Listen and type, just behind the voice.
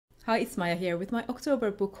Hi, it's Maija here with my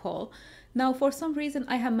October book haul. Now, for some reason,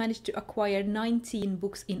 I have managed to acquire 19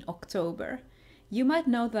 books in October. You might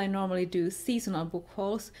know that I normally do seasonal book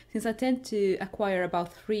hauls, since I tend to acquire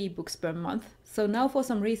about 3 books per month. So now, for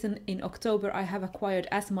some reason, in October, I have acquired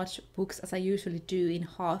as much books as I usually do in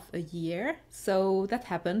half a year. So that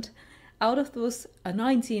happened. Out of those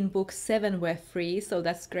 19 books, 7 were free, so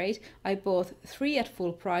that's great. I bought 3 at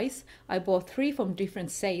full price, I bought 3 from different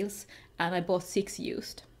sales, and I bought 6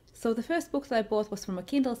 used. So the first book that I bought was from a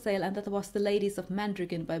Kindle sale, and that was The Ladies of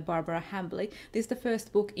Mandragon by Barbara Hambly. This is the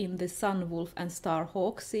first book in the Sun Wolf and Star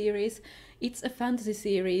Hawk series. It's a fantasy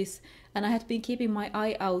series, and I had been keeping my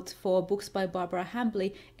eye out for books by Barbara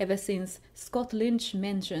Hambly ever since Scott Lynch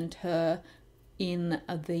mentioned her in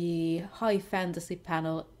the High Fantasy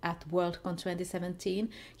panel at Worldcon 2017.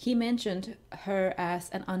 He mentioned her as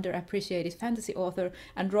an underappreciated fantasy author,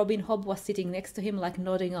 and Robin Hobb was sitting next to him like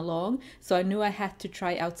nodding along, so I knew I had to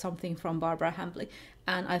try out something from Barbara Hambly.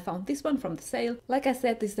 And I found this one from the sale. Like I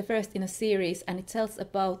said, this is the first in a series, and it tells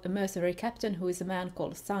about a mercenary captain who is a man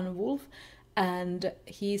called Sun Wolf, and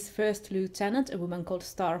his first lieutenant, a woman called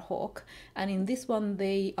Star Hawk. And in this one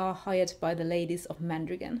they are hired by the Ladies of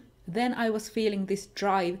Mandragon. Then I was feeling this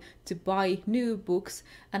drive to buy new books,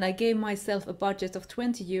 and I gave myself a budget of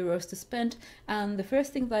 20 euros to spend, and the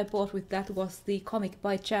first thing that I bought with that was the comic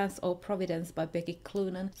By Chance or Providence by Becky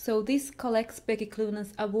Cloonan. So this collects Becky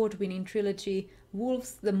Cloonan's award-winning trilogy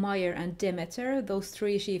Wolves, the Mire and Demeter. Those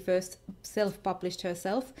 3 she first self-published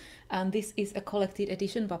herself, and this is a collected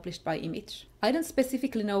edition published by Image. I don't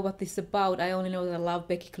specifically know what this is about, I only know that I love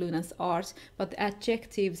Becky Cloonan's art, but the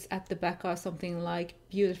adjectives at the back are something like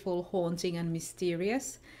beautiful, haunting and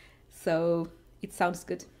mysterious, so it sounds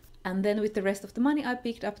good. And then with the rest of the money I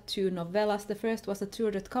picked up 2 novellas. The first was a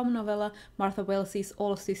Tour.com novella, Martha Wells'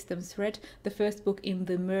 All Systems Red, the first book in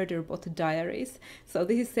the Murderbot Diaries. So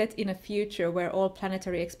this is set in a future where all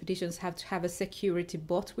planetary expeditions have to have a security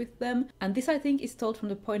bot with them. And this, I think, is told from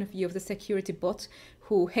the point of view of the security bot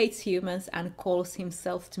who hates humans and calls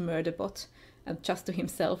himself to Murderbot. And just to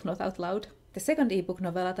himself, not out loud. The second ebook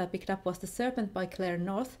novella that I picked up was The Serpent by Claire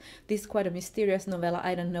North. This is quite a mysterious novella,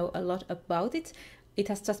 I don't know a lot about it. It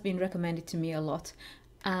has just been recommended to me a lot.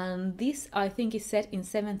 And this, I think, is set in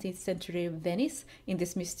 17th century Venice in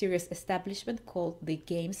this mysterious establishment called the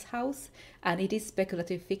Games House. And it is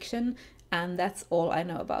speculative fiction, and that's all I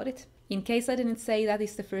know about it. In case I didn't say, that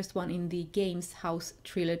is the first one in the Games House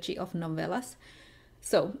trilogy of novellas.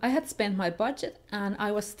 So I had spent my budget and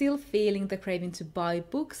I was still feeling the craving to buy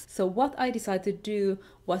books. So what I decided to do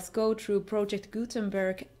was go through Project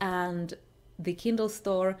Gutenberg and the Kindle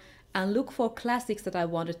store and look for classics that I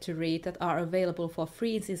wanted to read that are available for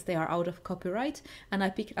free since they are out of copyright, and I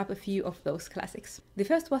picked up a few of those classics. The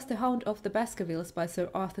first was The Hound of the Baskervilles by Sir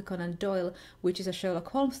Arthur Conan Doyle, which is a Sherlock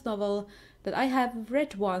Holmes novel that I have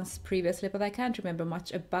read once previously, but I can't remember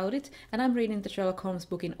much about it, and I'm reading the Sherlock Holmes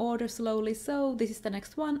book in order slowly, so this is the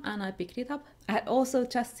next one, and I picked it up. I had also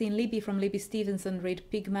just seen Libby from Libby Stevenson read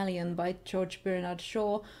Pygmalion by George Bernard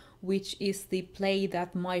Shaw, which is the play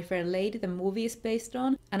that My Fair Lady, the movie, is based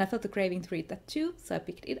on, and I felt the craving to read that too, so I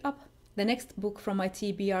picked it up. The next book from my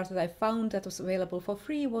TBR that I found that was available for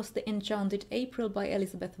free was The Enchanted April by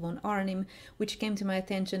Elizabeth von Arnim, which came to my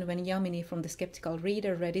attention when Yamini from The Skeptical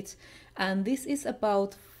Reader read it, and this is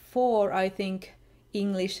about 4, I think,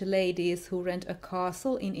 English ladies who rent a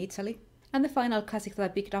castle in Italy. And the final classic that I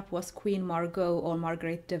picked up was Queen Margot or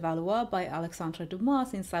Marguerite de Valois by Alexandre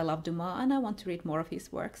Dumas, since I love Dumas and I want to read more of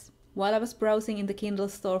his works. While I was browsing in the Kindle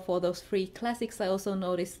store for those free classics, I also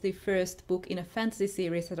noticed the first book in a fantasy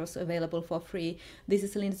series that was available for free. This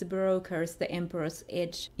is Lindsay Buroker's The Emperor's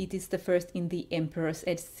Edge. It is the first in the Emperor's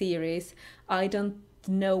Edge series. I don't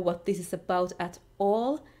know what this is about at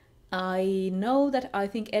all. I know that I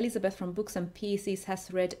think Elizabeth from Books and Pieces has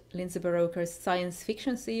read Lindsay Buroker's science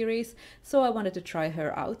fiction series, so I wanted to try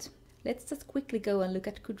her out. Let's just quickly go and look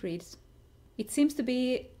at Goodreads. It seems to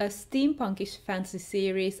be a steampunkish fantasy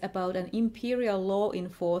series about an imperial law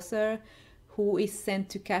enforcer who is sent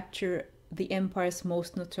to capture the Empire's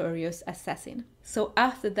most notorious assassin. So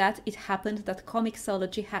after that, it happened that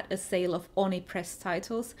Comixology had a sale of Oni Press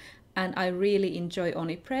titles, and I really enjoy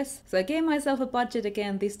Oni Press. So I gave myself a budget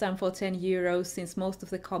again, this time for 10 euros, since most of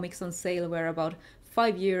the comics on sale were about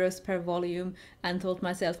 5 euros per volume, and told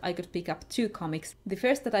myself I could pick up 2 comics. The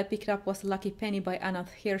first that I picked up was Lucky Penny by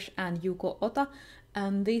Ananth Hirsch and Yuko Ota,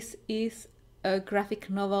 and this is a graphic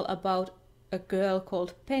novel about a girl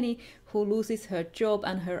called Penny who loses her job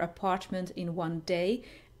and her apartment in one day,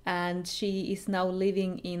 and she is now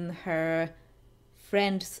living in her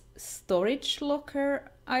friend's storage locker,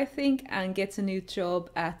 I think, and gets a new job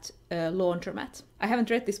at a laundromat. I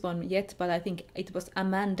haven't read this one yet, but I think it was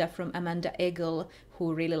Amanda from Amanda Eggle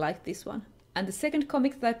who really liked this one. And the second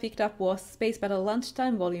comic that I picked up was Space Battle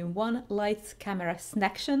Lunchtime Volume 1 Lights, Camera,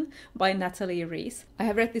 Snaction by Natalie Rees. I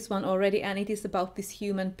have read this one already, and it is about this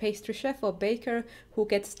human pastry chef or baker who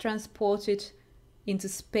gets transported into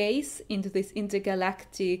space, into this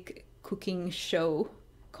intergalactic cooking show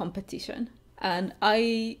competition. And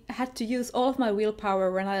I had to use all of my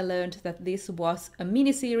willpower when I learned that this was a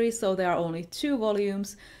mini-series, so there are only 2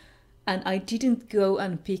 volumes, and I didn't go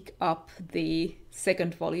and pick up the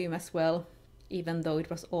second volume as well, even though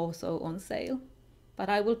it was also on sale. But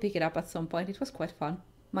I will pick it up at some point, it was quite fun.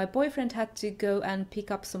 My boyfriend had to go and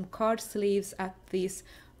pick up some card sleeves at this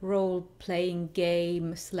role-playing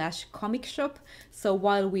game / comic shop, so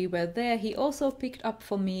while we were there he also picked up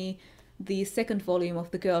for me the second volume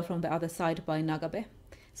of The Girl from the Other Side by Nagabe.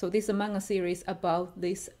 So this is a manga series about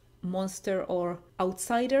this monster or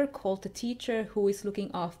outsider called the Teacher who is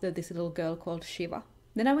looking after this little girl called Shiva.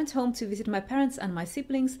 Then I went home to visit my parents and my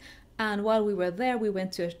siblings, and while we were there we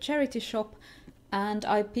went to a charity shop and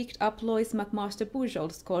I picked up Lois McMaster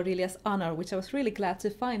Bujold's Cordelia's Honor, which I was really glad to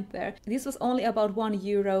find there. This was only about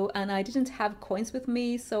 €1 and I didn't have coins with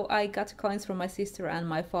me, so I got coins from my sister and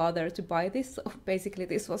my father to buy this, so basically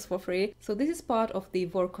this was for free. So this is part of the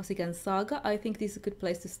Vorkosigan saga. I think this is a good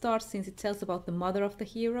place to start since it tells about the mother of the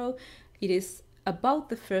hero. It is about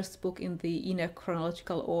the first book in the inner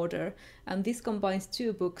chronological order, and this combines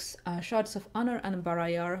 2 books, Shards of Honor and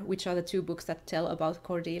Barayar, which are the 2 books that tell about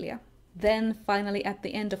Cordelia. Then finally at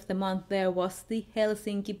the end of the month there was the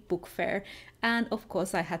Helsinki Book Fair, and of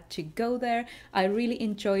course I had to go there. I really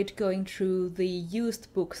enjoyed going through the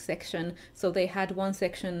used book section, so they had one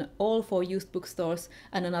section all for used bookstores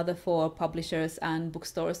and another for publishers and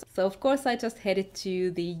bookstores. So of course I just headed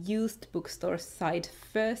to the used bookstore side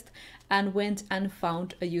first and went and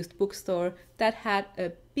found a used bookstore that had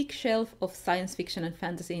a big shelf of science fiction and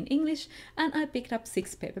fantasy in English, and I picked up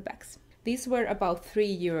 6 paperbacks. These were about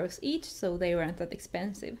 €3 each, so they weren't that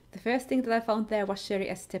expensive. The first thing that I found there was Sherry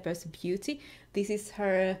S. Tepper's Beauty. This is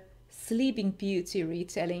her Sleeping Beauty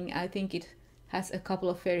retelling. I think it has a couple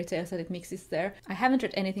of fairy tales that it mixes there. I haven't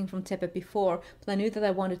read anything from Tepper before, but I knew that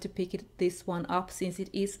I wanted to pick this one up since it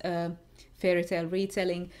is a fairy tale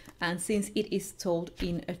retelling and since it is told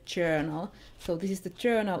in a journal. So this is the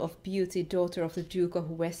Journal of Beauty, daughter of the Duke of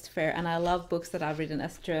Westfair, and I love books that are written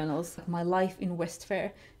as journals. My Life in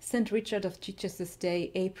Westfair, St. Richard of Chichester's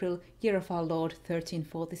Day, April, year of our Lord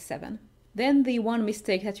 1347. Then the one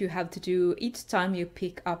mistake that you have to do each time you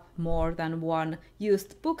pick up more than 1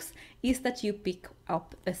 used books is that you pick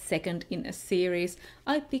up a second in a series.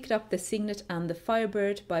 I picked up The Signet and the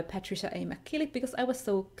Firebird by Patricia A. McKillip because I was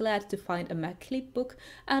so glad to find a McKillip book,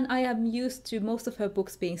 and I am used to most of her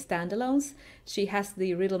books being standalones. She has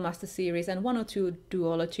the Riddlemaster series and 1 or 2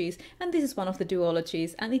 duologies, and this is one of the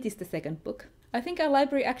duologies, and it is the second book. I think our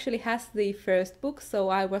library actually has the first book, so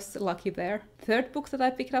I was lucky there. Third book that I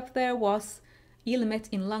picked up there was Ilmet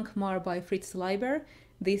in Lankmar by Fritz Leiber.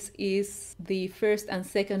 This is the first and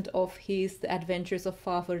second of his The Adventures of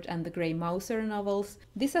Fafhrd and the Grey Mouser novels.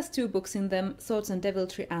 This has 2 books in them, Swords and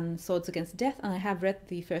Deviltry and Swords Against Death, and I have read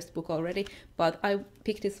the first book already, but I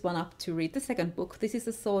picked this one up to read the second book. This is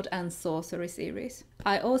a Sword and Sorcery series.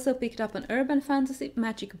 I also picked up an urban fantasy,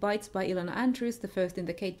 Magic Bites by Ilona Andrews, the first in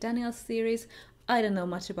the Kate Daniels series. I don't know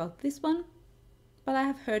much about this one, but I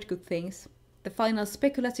have heard good things. The final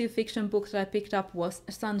speculative fiction book that I picked up was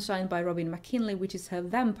Sunshine by Robin McKinley, which is her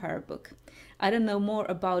vampire book. I don't know more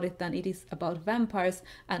about it than it is about vampires,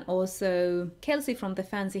 and also Kelsey from the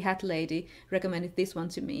Fancy Hat Lady recommended this one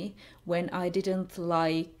to me when I didn't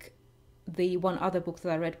like the one other book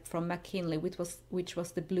that I read from McKinley, which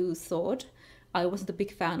was The Blue Sword. I wasn't a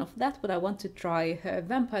big fan of that, but I want to try her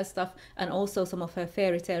vampire stuff and also some of her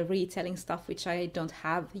fairy tale retelling stuff, which I don't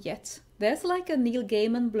have yet. There's like a Neil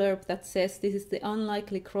Gaiman blurb that says this is the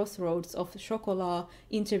unlikely crossroads of Chocolat,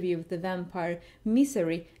 Interview with the Vampire,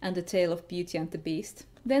 Misery, and the Tale of Beauty and the Beast.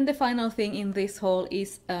 Then the final thing in this haul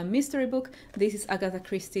is a mystery book. This is Agatha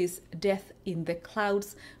Christie's Death in the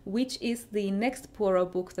Clouds, which is the next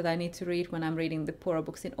Poirot book that I need to read when I'm reading the Poirot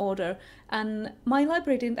books in order. And my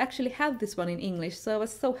library didn't actually have this one in English, so I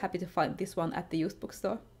was so happy to find this one at the used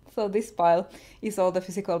bookstore. So this pile is all the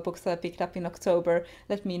physical books that I picked up in October.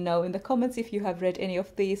 Let me know in the comments if you have read any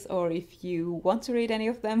of these or if you want to read any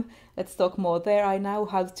of them. Let's talk more there. I now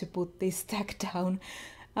have to put this stack down.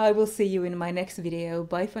 I will see you in my next video.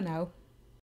 Bye for now.